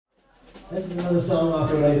This is another song off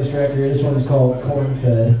her latest record. This one's called Corn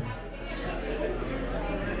Fed.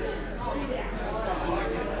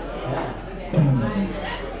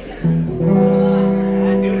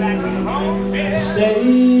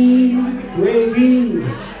 Steak, gravy,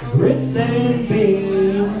 grits and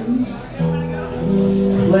beans,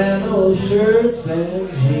 flannel shirts and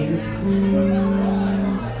jeans.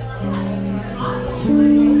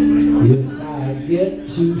 If I get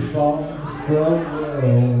too far from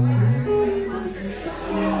home,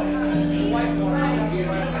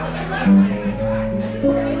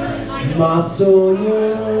 my soul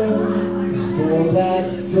yearns for that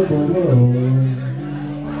simple world.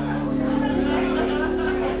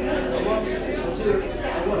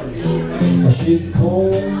 She's a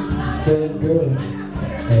corn-fed girl,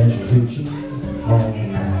 and she treats you all the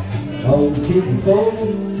time. Always keep you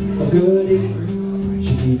full of good eating.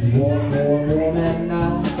 She keep you warm, warm, warm at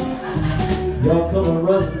night. Y'all come and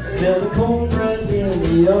run and smell the cornbread in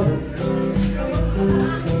the oven.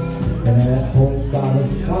 And at home by the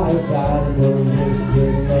fireside, the world makes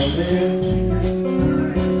good loving.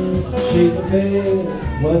 She's a big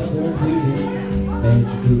Western beauty, and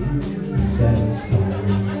she keeps you satisfied.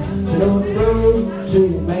 She knows the road to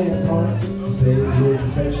a man's heart, stay with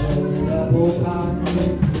perfection and apple pie.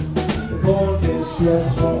 The corn gets stressed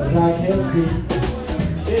as far as I can see.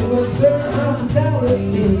 It was certain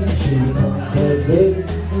hospitality. She said, baby,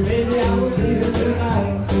 maybe I was here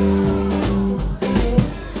tonight.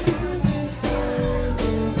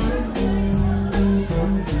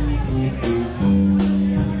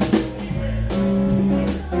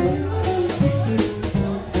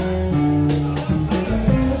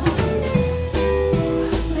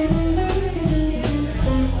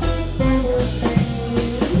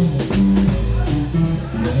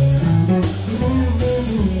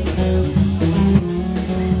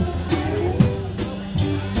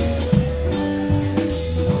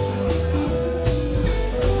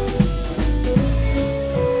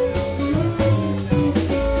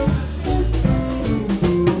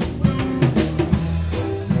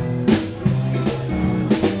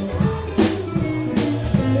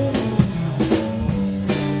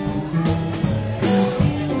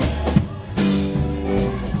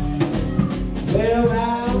 Well,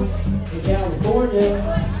 out in California,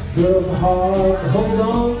 girls are hard to hold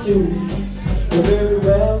on to. They're very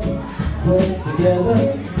well put together,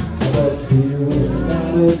 but you was an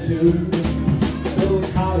attitude. Those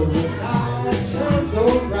Hollywood eyes shine so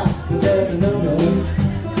bright, but there's another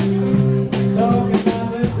talking about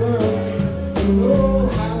that girl. Oh,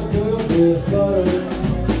 how a girl with butter.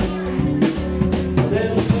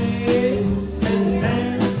 There's a place in the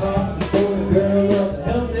man's heart for a girl of a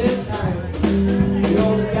healthy type. You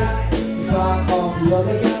know the guy who clock off the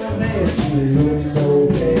other guy's hand. She looks so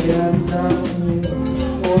big and nice.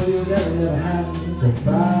 Oh, you never have to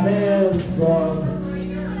fight and fuss,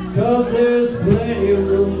 'cause there's plenty of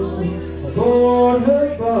room aboard her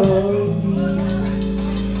bus.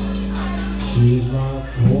 She's my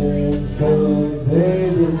corn-fed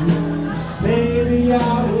baby. Maybe I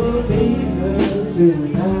will be her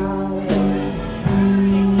tonight.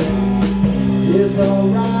 It's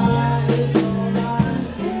alright, it's alright.